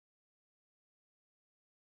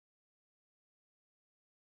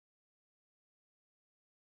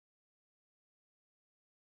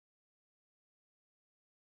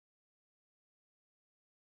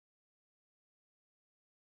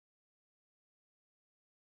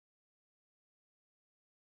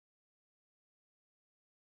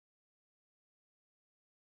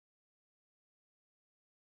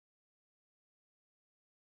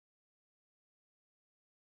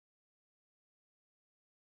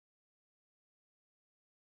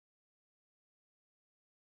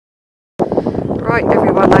Right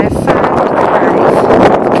everyone, I have found the grave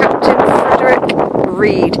of Captain Frederick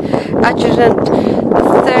Reed, Adjutant of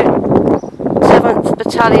the 7th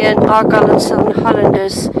Battalion, Argyll and Southern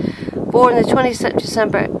Highlanders, born the 27th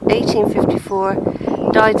December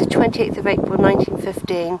 1854, died the 28th of April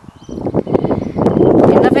 1915.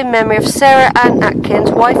 In loving memory of Sarah Ann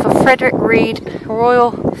Atkins, wife of Frederick Reed,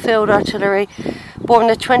 Royal Field Artillery, born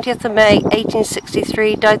the 20th of May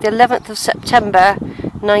 1863, died the 11th of September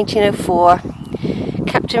 1904.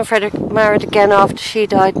 Captain Frederick married again after she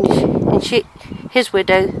died, and his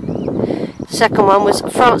widow, the second one, was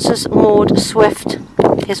Frances Maud Swift,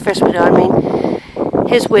 his first widow I mean,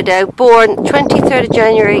 his widow, born 23rd of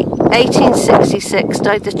January 1866,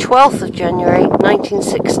 died the 12th of January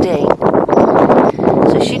 1916.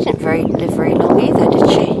 So she didn't live very long either, did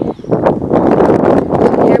she?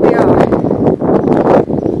 So here we are,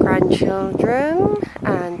 grandchildren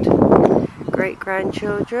and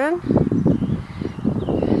great-grandchildren.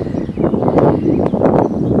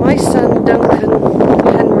 My son Duncan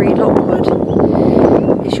Henry Lockwood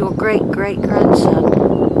is your great-great-grandson,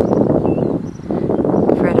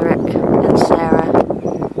 Frederick and Sarah.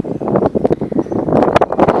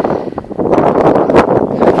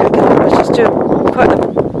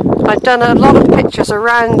 I've done a lot of pictures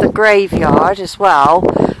around the graveyard as well,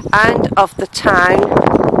 and of the town,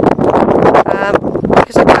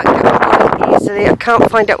 because I can't get online easily. I can't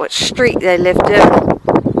find out what street they lived in.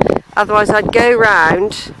 Otherwise I'd go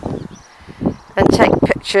round and take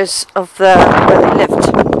pictures of where they lived.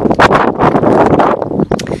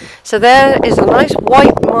 So there is a nice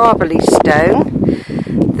white marbly stone.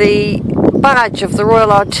 The badge of the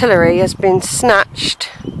Royal Artillery has been snatched.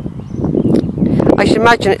 I should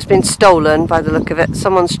imagine it's been stolen by the look of it.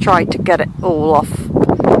 Someone's tried to get it all off.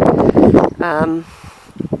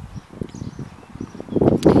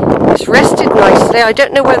 It's rested nicely. I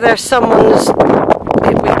don't know whether someone's...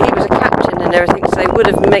 He was a captain and everything, so they would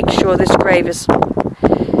have made sure this grave is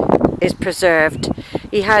preserved.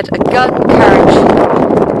 He had a gun carriage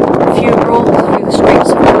funeral through the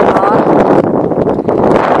streets of Dunbar,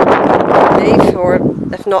 I believe, or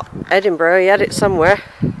if not Edinburgh, he had it somewhere.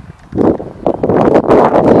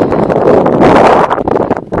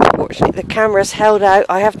 Unfortunately the camera's held out.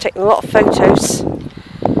 I have taken a lot of photos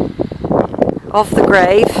of the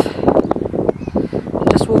grave.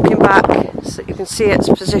 Just walking back so you can see its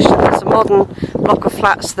position. There's a modern block of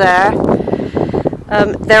flats there.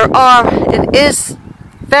 It is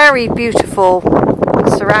very beautiful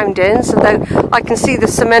surroundings, although I can see the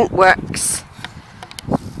cement works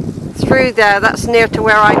through there. That's near to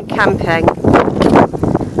where I'm camping.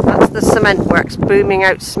 That's the cement works booming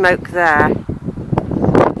out smoke there.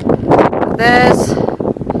 There's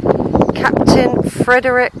Captain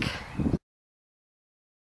Frederick